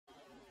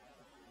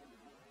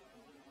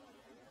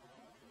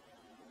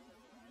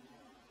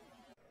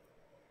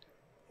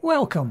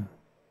Welcome!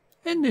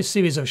 In this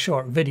series of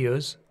short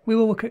videos, we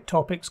will look at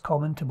topics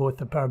common to both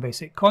the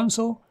PowerBasic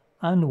console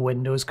and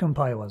Windows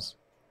compilers.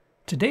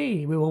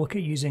 Today we will look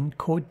at using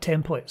code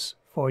templates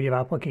for your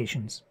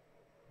applications.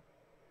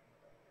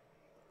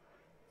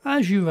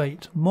 As you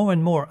write more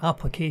and more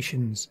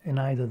applications in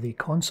either the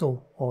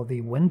console or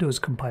the Windows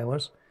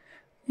compilers,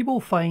 you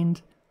will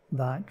find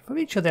that for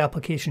each of the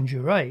applications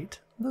you write,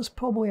 there's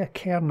probably a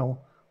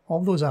kernel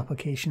of those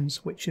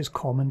applications which is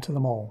common to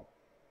them all.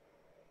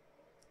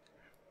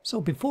 So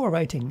before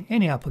writing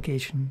any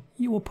application,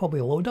 you will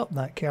probably load up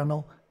that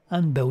kernel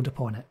and build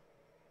upon it.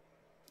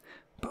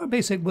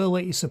 PowerBasic will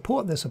let you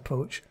support this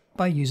approach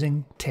by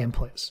using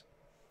templates.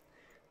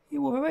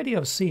 You will already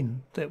have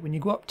seen that when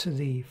you go up to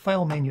the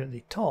file menu at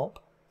the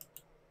top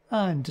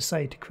and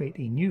decide to create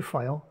a new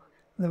file,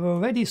 there are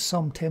already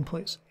some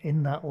templates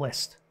in that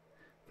list.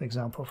 For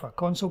example, for a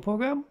console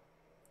program,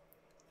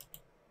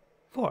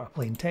 for a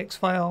plain text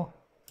file,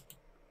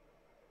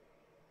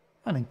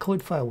 an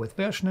include file with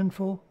version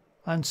info,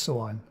 and so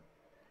on.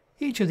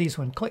 Each of these,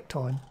 when clicked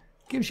on,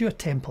 gives you a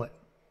template.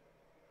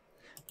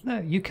 Now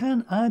you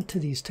can add to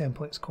these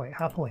templates quite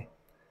happily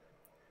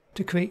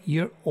to create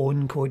your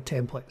own code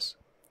templates.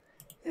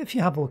 If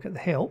you have a look at the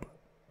help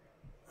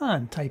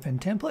and type in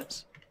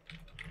templates,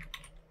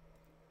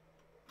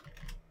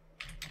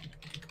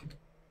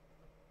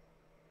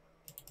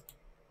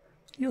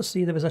 you'll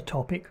see there is a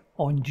topic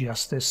on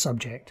just this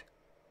subject.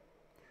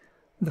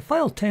 The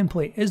file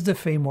template is the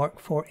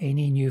framework for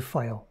any new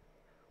file,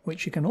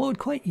 which you can load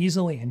quite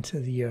easily into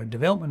your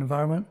development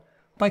environment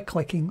by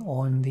clicking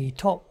on the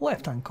top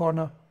left hand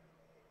corner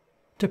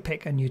to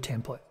pick a new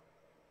template.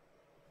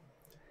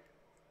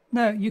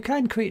 Now you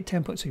can create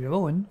templates of your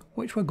own,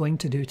 which we're going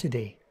to do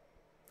today.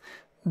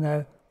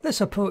 Now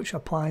this approach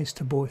applies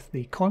to both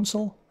the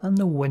console and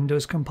the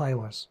Windows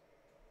compilers.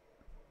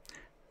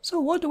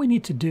 So what do we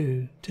need to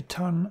do to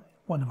turn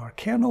one of our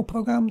kernel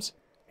programs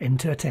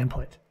into a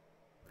template?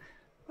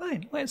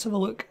 Right, let's have a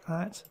look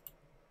at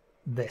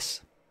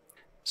this.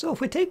 So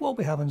if we take what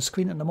we have on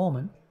screen at the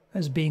moment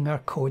as being our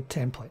code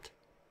template.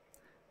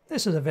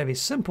 This is a very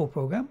simple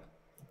program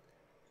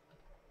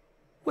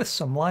with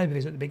some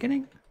libraries at the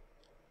beginning,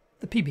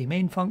 the PB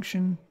main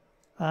function,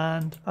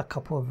 and a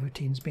couple of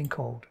routines being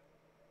called.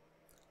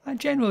 I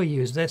generally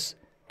use this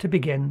to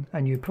begin a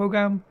new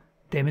program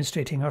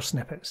demonstrating our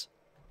snippets.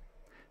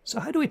 So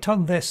how do we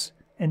turn this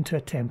into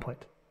a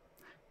template?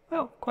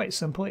 Well, quite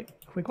simply,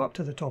 if we go up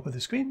to the top of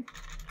the screen,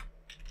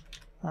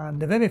 and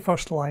the very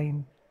first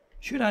line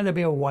should either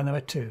be a 1 or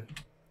a 2.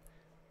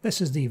 This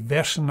is the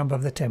version number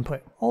of the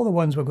template. All the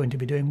ones we're going to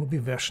be doing will be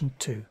version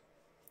 2.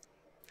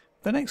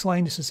 The next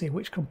line is to say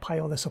which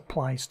compiler this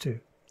applies to.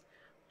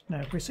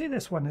 Now if we say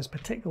this one is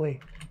particularly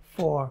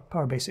for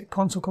PowerBasic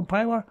console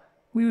compiler,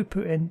 we would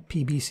put in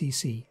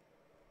PBCC.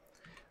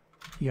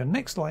 Your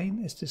next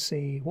line is to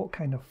say what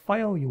kind of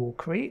file you will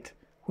create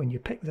when you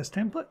pick this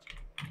template,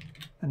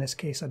 in this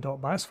case a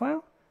 .bas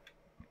file.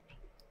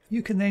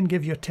 You can then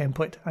give your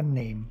template a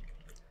name.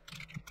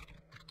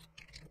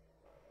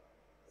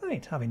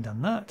 Right, having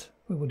done that,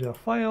 we will do a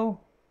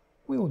file,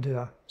 we will do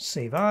a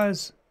save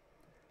as,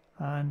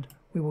 and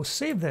we will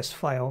save this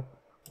file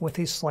with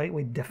a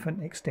slightly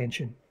different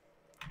extension.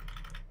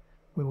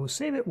 We will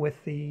save it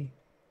with the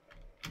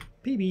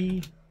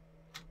pbtpl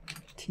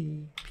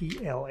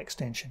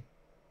extension.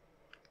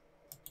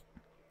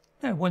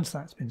 Now once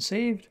that's been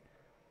saved,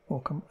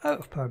 we'll come out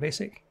of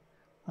PowerBasic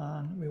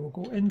and we will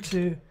go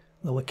into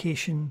the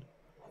location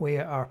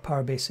where our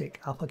PowerBasic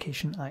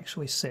application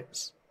actually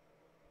sits.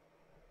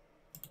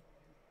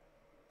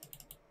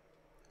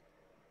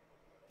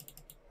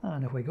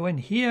 And if we go in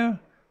here,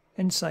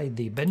 inside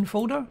the bin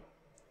folder,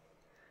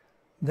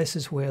 this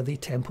is where the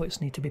templates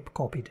need to be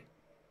copied.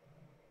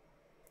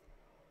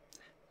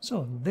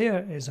 So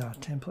there is our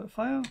template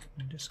file.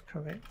 I'll just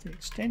correct the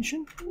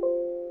extension.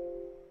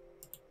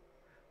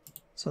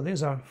 So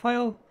there's our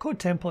file,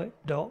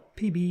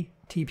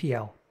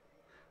 codetemplate.pbtpl.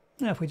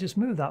 Now if we just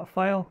move that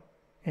file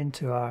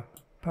into our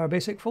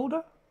PowerBasic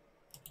folder,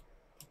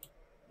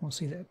 we'll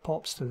see that it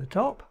pops to the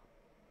top.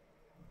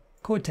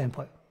 Code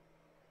template.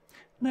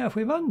 Now if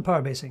we run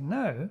PowerBasic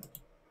now,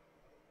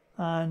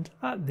 and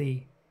at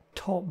the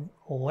top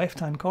left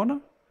hand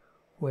corner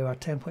where our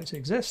templates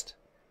exist,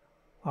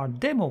 our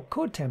demo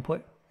code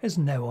template is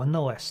now on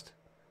the list.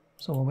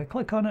 So when we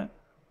click on it,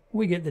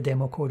 we get the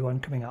demo code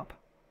one coming up.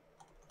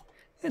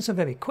 It's a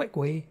very quick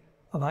way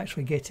of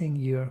actually getting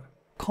your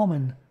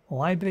common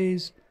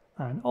libraries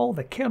and all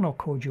the kernel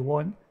code you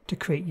want to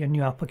create your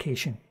new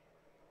application.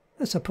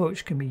 This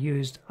approach can be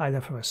used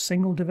either for a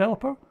single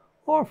developer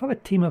or for a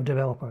team of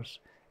developers,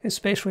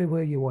 especially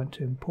where you want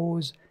to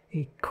impose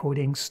a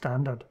coding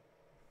standard.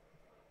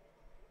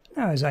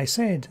 Now, as I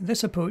said,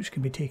 this approach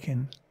can be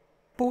taken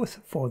both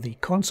for the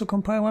console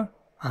compiler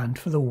and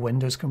for the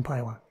Windows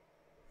compiler.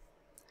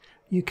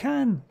 You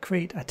can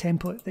create a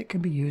template that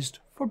can be used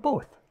for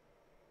both.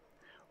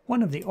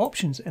 One of the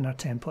options in our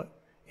template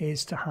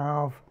is to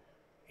have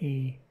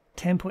a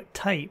template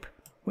type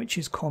which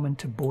is common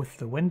to both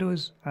the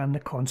Windows and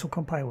the console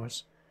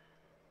compilers.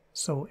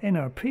 So in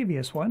our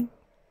previous one,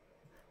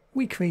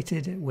 we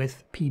created it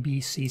with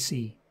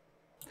PBCC.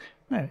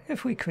 Now,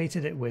 if we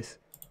created it with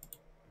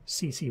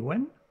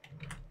CCWin,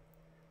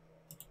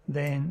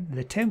 then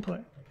the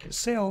template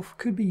itself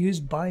could be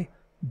used by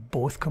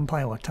both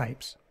compiler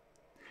types.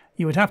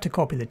 You would have to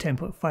copy the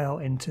template file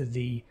into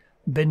the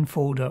bin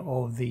folder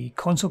of the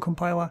console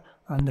compiler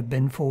and the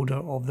bin folder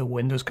of the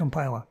Windows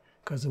compiler,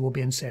 because they will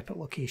be in separate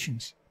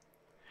locations.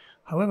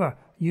 However,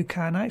 you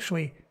can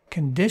actually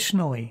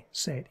conditionally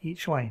set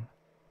each line.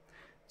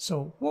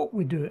 So what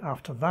we do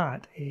after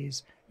that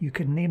is you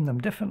could name them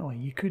differently.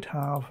 You could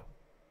have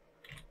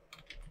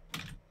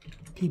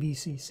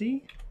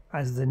PBCC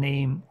as the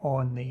name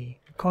on the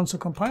console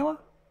compiler,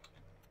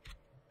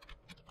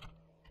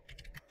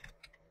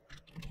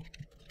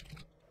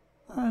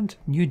 and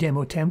new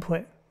demo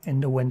template in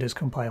the Windows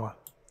compiler.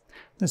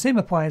 The same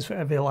applies for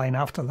every line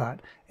after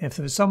that. If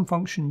there was some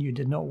function you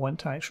did not want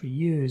to actually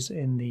use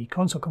in the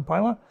console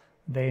compiler,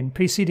 then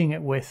preceding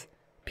it with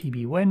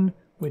pbwin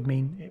would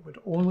mean it would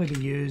only be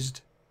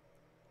used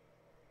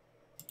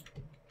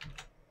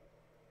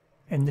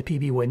in the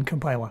pbwin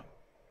compiler.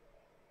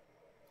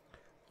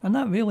 And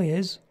that really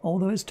is all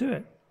there is to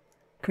it.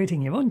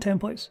 Creating your own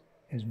templates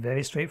is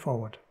very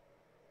straightforward.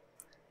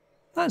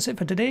 That's it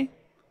for today.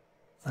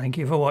 Thank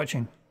you for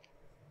watching.